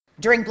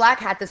During Black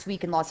Hat this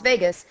week in Las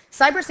Vegas,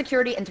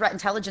 cybersecurity and threat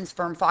intelligence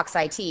firm Fox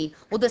IT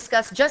will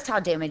discuss just how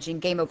damaging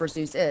Game Over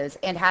Zeus is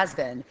and has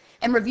been,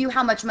 and review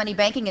how much money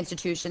banking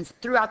institutions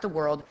throughout the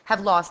world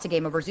have lost to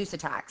Game Over Zeus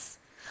attacks.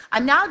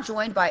 I'm now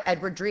joined by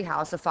Edward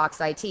Driehaus of Fox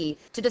IT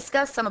to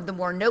discuss some of the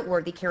more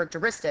noteworthy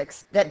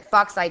characteristics that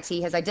Fox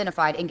IT has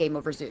identified in Game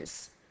Over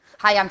Zeus.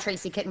 Hi, I'm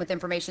Tracy Kitten with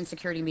Information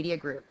Security Media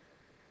Group.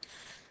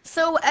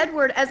 So,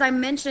 Edward, as I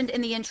mentioned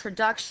in the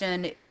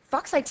introduction,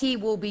 Fox IT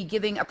will be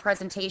giving a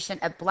presentation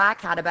at Black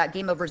Hat about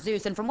Game Over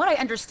Zeus, and from what I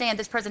understand,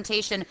 this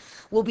presentation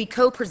will be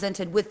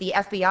co-presented with the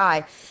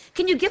FBI.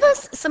 Can you give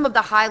us some of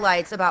the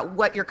highlights about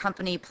what your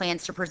company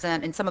plans to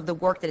present and some of the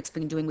work that it's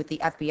been doing with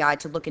the FBI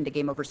to look into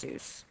Game Over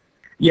Zeus?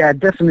 Yeah,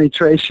 definitely,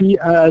 Tracy.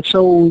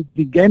 So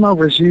the Game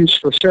Over Zeus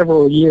for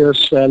several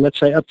years, let's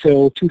say up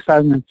till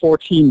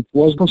 2014,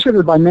 was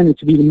considered by many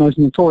to be the most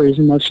notorious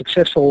and most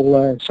successful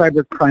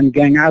cybercrime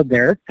gang out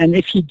there. And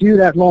if you do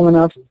that long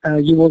enough,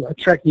 you will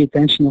attract the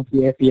attention of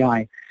the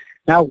FBI.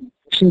 Now,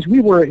 since we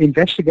were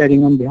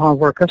investigating on behalf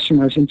of our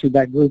customers into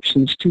that group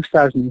since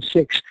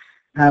 2006,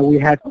 we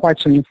had quite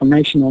some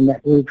information on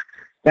that group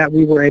that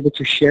we were able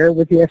to share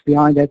with the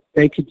FBI that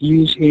they could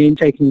use in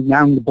taking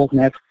down the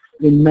botnet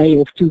in May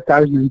of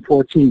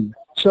 2014.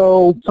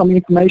 So some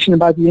information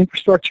about the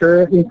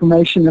infrastructure,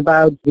 information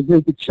about the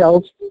group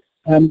itself,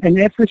 and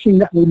everything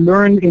that we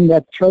learned in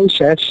that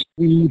process,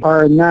 we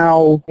are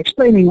now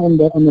explaining on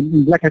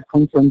the Black Hat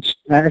conference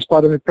as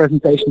part of a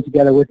presentation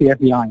together with the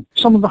FBI.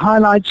 Some of the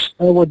highlights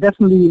were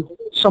definitely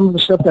some of the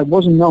stuff that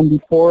wasn't known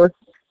before,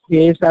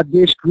 is that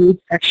this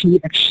group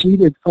actually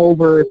exceeded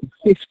over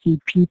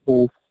 50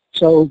 people.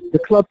 So the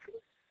club,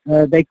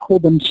 they call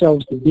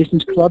themselves the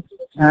Business Club,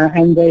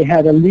 and they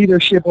had a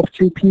leadership of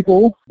 2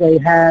 people. They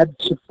had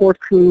support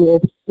crew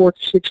of 4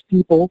 to 6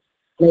 people.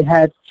 They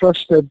had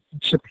trusted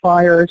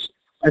suppliers,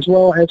 as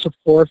well as, of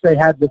course, they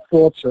had the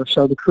fraudsters,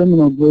 so the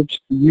criminal groups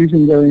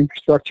using their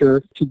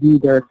infrastructure to do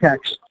their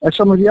attacks.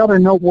 Some of the other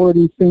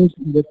noteworthy things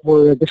that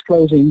we're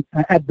disclosing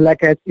at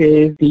Black Hat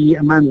is the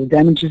amount of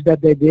damages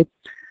that they did.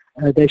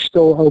 They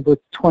stole over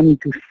 20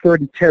 to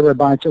 30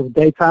 terabytes of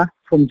data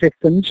from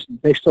victims.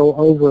 They stole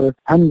over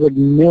 $100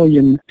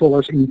 million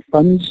in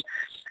funds.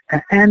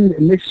 And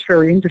this is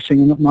very interesting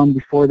and not known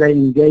before, they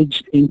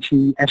engaged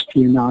into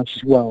espionage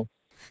as well.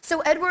 So,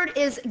 Edward,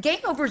 is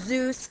Game Over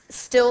Zeus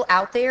still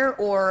out there,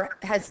 or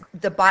has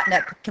the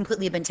botnet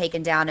completely been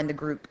taken down and the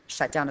group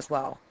shut down as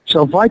well?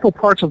 So vital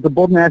parts of the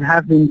botnet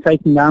have been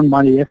taken down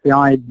by the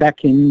FBI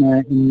back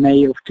in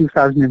May of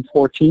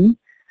 2014.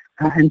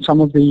 And some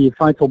of the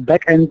vital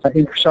back-end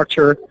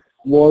infrastructure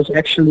was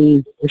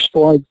actually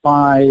destroyed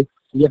by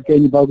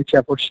Yevgeny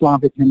Bogachev, or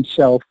Slavik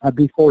himself,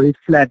 before he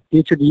fled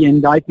due to the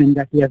indictment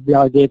that the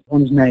FBI did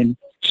on his name.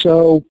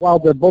 So while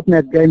the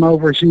botnet Game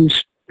Over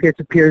Zeus,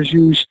 peer-to-peer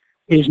Zeus,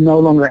 is no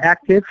longer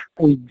active,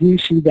 we do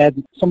see that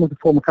some of the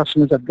former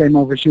customers of Game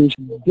Over Zeus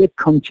did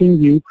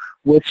continue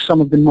with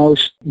some of the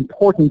most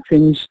important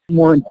things,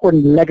 more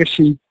important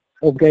legacy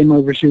of Game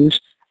Over Zeus,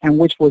 and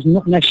which was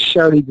not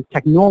necessarily the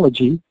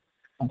technology.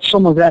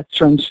 Some of that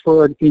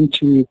transferred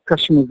into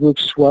customer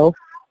groups as well,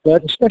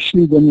 but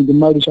especially the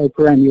modus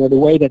operandi, or the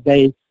way that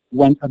they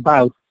went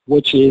about,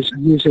 which is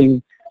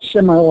using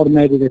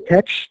semi-automated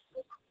attacks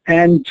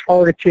and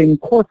targeting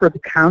corporate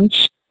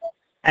accounts,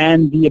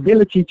 and the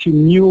ability to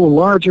mule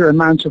larger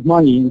amounts of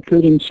money,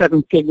 including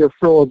 7-figure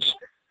frauds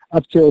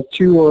up to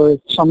 2 or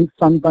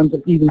sometimes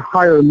even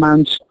higher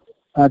amounts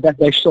that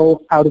they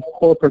stole out of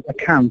corporate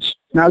accounts.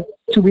 Now,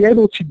 to be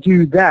able to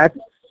do that,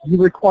 you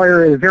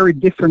require a very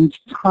different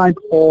type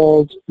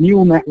of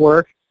neural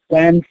network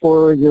than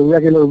for your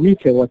regular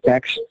retail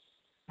attacks.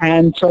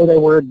 And so they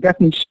were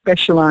definitely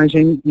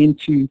specializing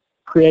into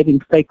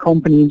creating fake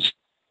companies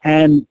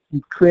and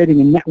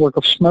creating a network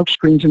of smoke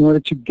screens in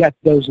order to get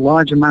those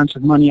large amounts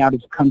of money out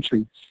of the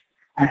country.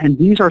 And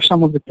these are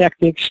some of the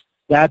tactics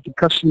that the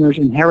customers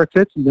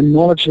inherited, the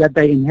knowledge that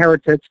they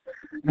inherited,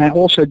 and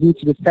also due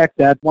to the fact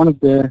that one of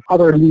the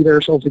other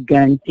leaders of the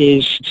gang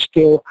is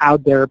still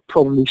out there,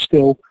 probably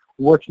still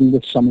working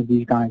with some of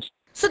these guys.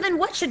 So then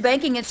what should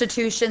banking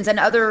institutions and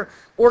other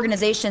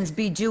organizations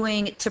be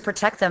doing to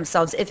protect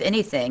themselves, if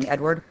anything,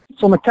 Edward?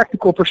 From a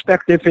tactical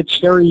perspective, it's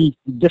very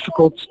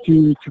difficult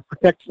to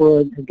protect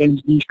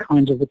against these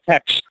kinds of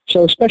attacks.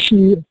 So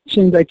especially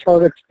since they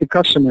target the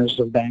customers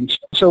of banks.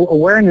 So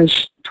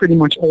awareness pretty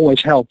much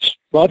always helps.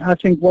 But I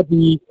think what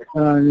the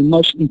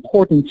most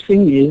important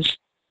thing is,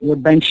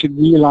 what banks should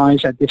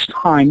realize at this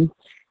time,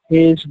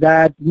 is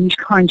that these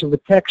kinds of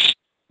attacks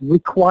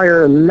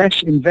require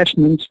less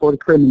investments for the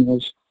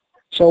criminals.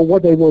 So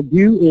what they will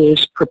do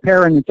is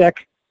prepare an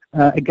attack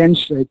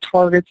against a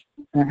target,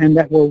 and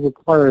that will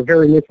require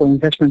very little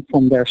investment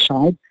from their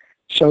side.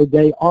 So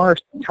they are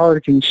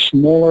targeting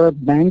smaller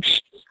banks.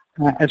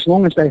 As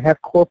long as they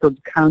have corporate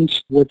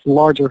accounts with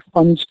larger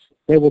funds,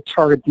 they will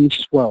target these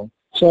as well.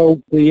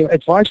 So the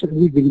advice that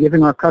we've been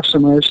giving our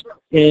customers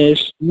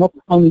is not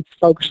only to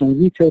focus on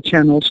retail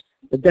channels,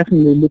 but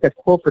definitely look at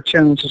corporate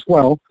channels as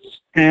well.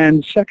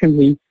 And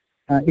secondly,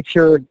 if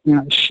you're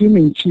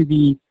assuming to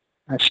be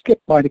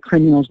skipped by the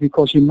criminals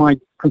because you might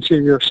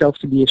consider yourself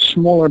to be a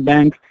smaller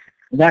bank,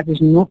 that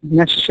is not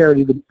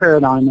necessarily the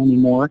paradigm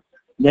anymore.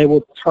 They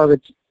will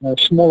target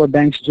smaller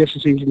banks just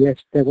as easily as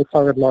they will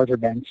target larger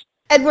banks.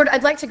 Edward,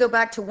 I'd like to go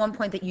back to one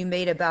point that you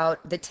made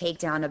about the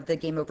takedown of the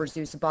Game Over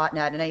Zeus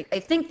botnet. And I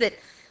think that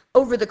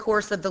over the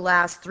course of the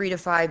last 3 to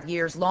 5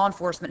 years, law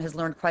enforcement has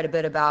learned quite a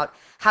bit about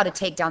how to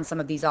take down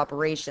some of these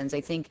operations. I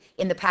think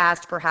in the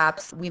past,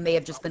 perhaps we may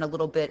have just been a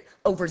little bit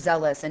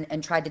overzealous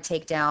and tried to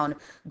take down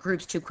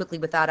groups too quickly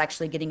without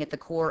actually getting at the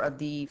core of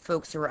the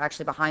folks who are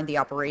actually behind the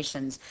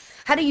operations.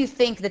 How do you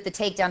think that the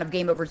takedown of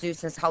Game Over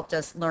Zeus has helped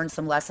us learn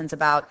some lessons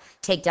about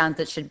takedowns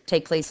that should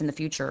take place in the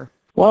future?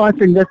 Well, I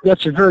think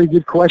that's a very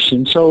good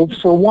question. So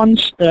for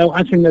once,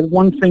 I think that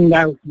one thing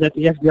that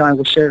the FBI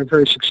was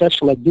very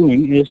successful at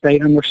doing is they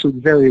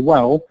understood very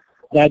well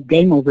that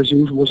Game Over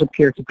Zeus was a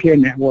peer-to-peer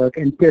network,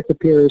 and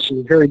peer-to-peer is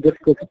very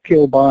difficult to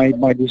kill by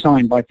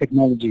design, by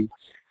technology.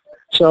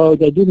 So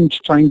they didn't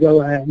try and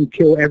go and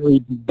kill every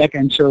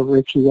back-end server,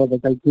 if you will,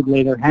 that they could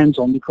lay their hands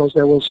on, because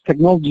there was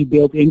technology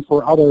built in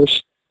for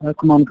others,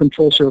 command and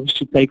control service,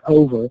 to take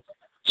over.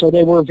 So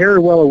they were very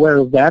well aware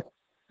of that.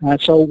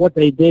 So what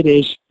they did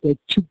is they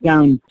took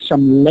down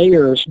some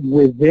layers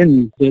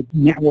within the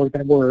network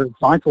that were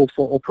vital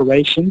for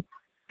operation,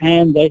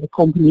 and they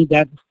accompanied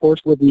that, of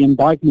course, with the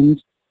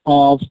indictment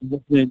of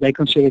what they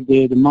considered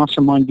the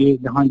mastermind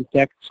behind the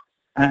attacks,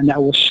 and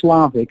that was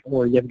Slavik,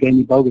 or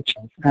Yevgeny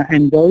Bogachev.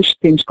 And those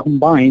things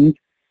combined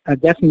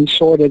definitely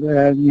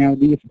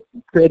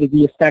created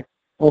the effect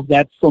of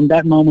that. From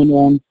that moment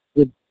on,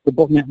 the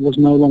botnet was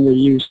no longer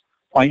used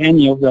by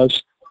any of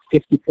those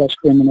 50-plus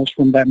criminals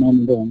from that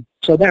moment on.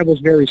 So that was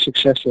very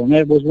successful, and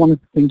that was one of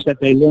the things that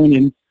they learned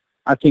in,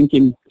 I think,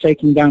 in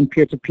taking down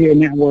peer-to-peer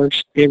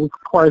networks. It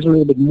requires a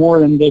little bit more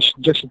than this.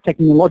 Just a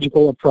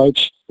technological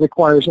approach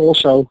requires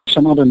also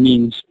some other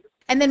means.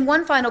 And then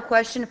one final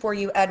question for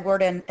you,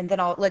 Edward, and then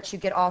I'll let you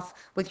get off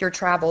with your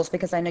travels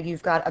because I know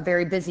you've got a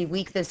very busy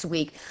week this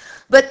week.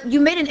 But you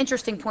made an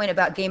interesting point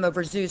about Game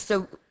Over Zeus.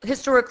 So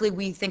historically,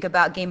 we think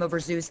about Game Over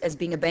Zeus as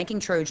being a banking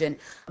Trojan,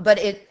 but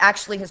it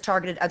actually has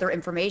targeted other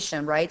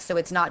information, right? So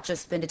it's not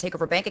just been to take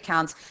over bank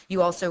accounts.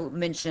 You also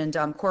mentioned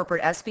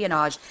corporate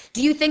espionage.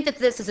 Do you think that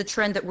this is a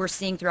trend that we're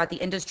seeing throughout the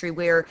industry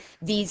where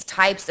these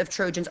types of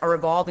Trojans are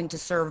evolving to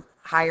serve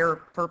higher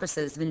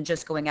purposes than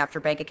just going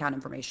after bank account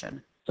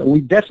information? So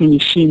we've definitely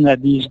seen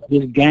that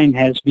this gang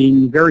has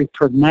been very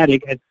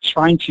pragmatic at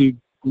trying to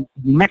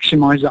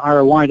maximize the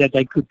ROI that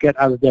they could get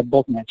out of their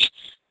botnets.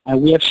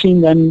 We have seen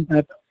them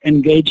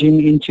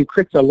engaging into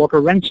crypto locker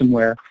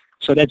ransomware.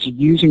 So that's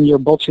using your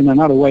bots in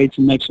another way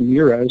to make some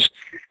euros.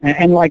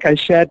 And like I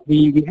said,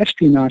 the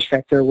espionage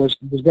factor was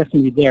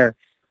definitely there.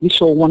 We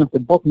saw one of the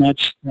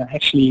botnets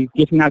actually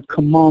giving out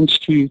commands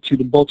to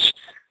the bots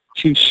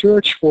to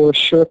search for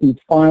certain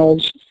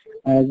files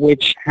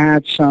which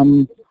had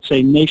some,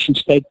 say,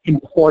 nation-state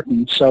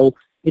importance. So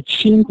it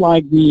seemed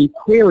like the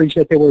queries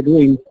that they were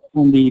doing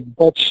on the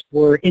bots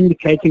were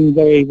indicating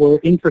they were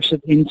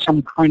interested in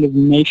some kind of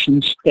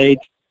nation-state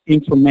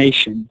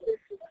information.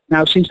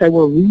 Now, since they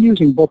were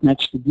reusing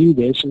botnets to do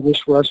this, it was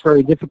for us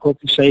very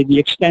difficult to say the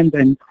extent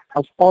and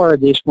how far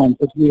this went,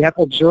 but we have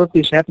observed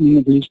this happening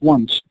at least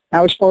once.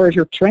 Now, as far as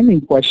your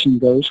trending question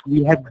goes,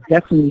 we have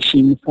definitely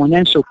seen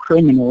financial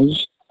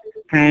criminals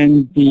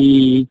and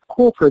the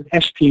corporate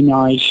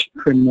espionage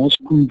criminals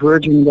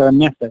converging their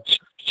methods.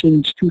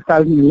 Since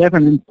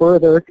 2011 and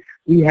further,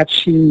 we have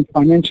seen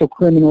financial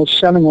criminals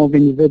selling off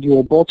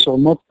individual bots or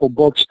multiple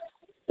bots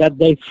that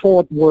they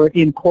thought were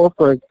in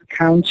corporate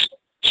accounts,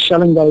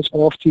 selling those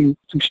off to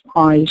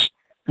spies,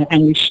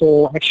 and we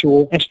saw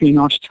actual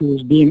espionage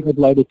tools being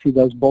uploaded to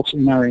those bots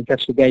in our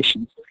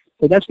investigations.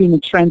 So that's been a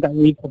trend that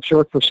we've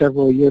observed for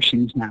several years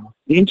since now.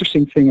 The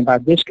interesting thing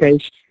about this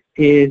case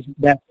is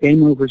that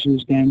Game Over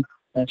Zeus gang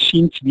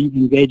seems to be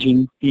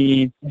engaging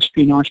in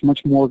espionage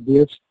much more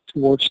geared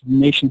towards the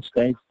nation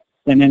state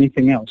than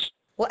anything else.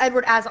 Well,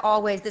 Edward, as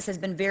always, this has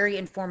been very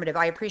informative.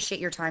 I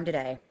appreciate your time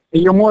today.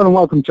 You're more than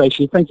welcome,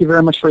 Tracy. Thank you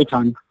very much for your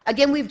time.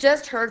 Again, we've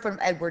just heard from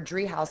Edward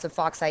Driehaus of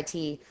Fox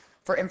IT.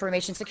 For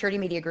Information Security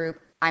Media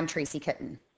Group, I'm Tracy Kitten.